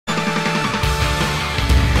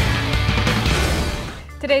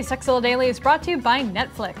Today's Tekzilla Daily is brought to you by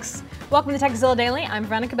Netflix. Welcome to Tekzilla Daily, I'm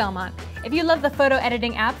Veronica Belmont. If you love the photo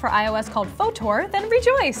editing app for iOS called Fotor, then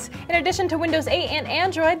rejoice! In addition to Windows 8 and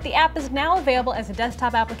Android, the app is now available as a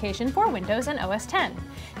desktop application for Windows and OS X.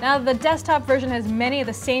 Now, the desktop version has many of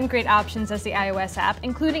the same great options as the iOS app,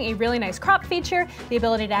 including a really nice crop feature, the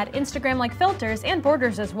ability to add Instagram-like filters and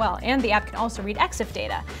borders as well, and the app can also read EXIF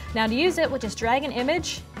data. Now, to use it, we'll just drag an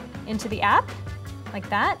image into the app, like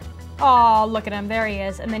that. Oh, look at him, there he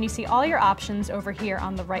is. And then you see all your options over here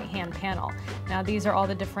on the right-hand panel. Now these are all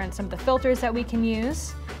the some of the filters that we can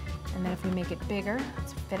use. And then if we make it bigger,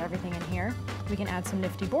 let's fit everything in here, we can add some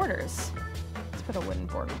nifty borders. Let's put a wooden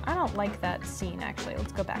border. I don't like that scene actually.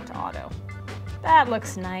 Let's go back to auto. That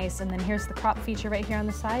looks nice. And then here's the crop feature right here on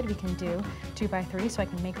the side. We can do 2x3, so I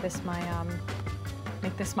can make this my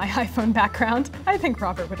iPhone background. I think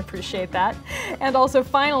Robert would appreciate that. And also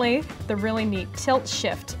finally, the really neat tilt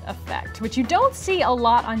shift effect, which you don't see a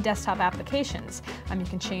lot on desktop applications. You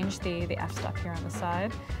can change the f-stop here on the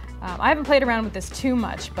side. I haven't played around with this too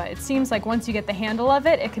much, but it seems like once you get the handle of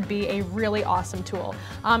it, it could be a really awesome tool.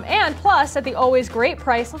 And plus, at the always great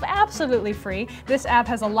price of absolutely free, this app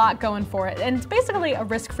has a lot going for it, and it's basically a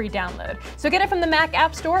risk-free download. So get it from the Mac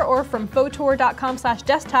App Store or from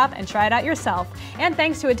fotor.com/desktop and try it out yourself. And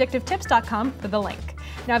thanks to addictivetips.com for the link.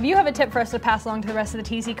 Now, if you have a tip for us to pass along to the rest of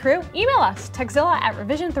the TZ crew, email us,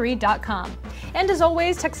 tekzilla@revision3.com. And as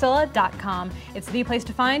always, tekzilla.com. It's the place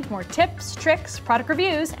to find more tips, tricks, product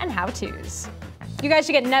reviews, and how-tos. You guys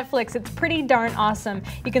should get Netflix. It's pretty darn awesome.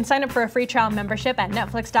 You can sign up for a free trial membership at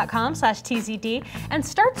netflix.com/tzd and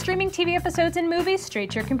start streaming TV episodes and movies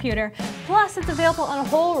straight to your computer. Plus, it's available on a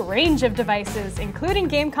whole range of devices, including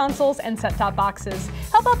game consoles and set-top boxes.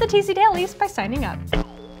 Help out the TZ Dailies by signing up.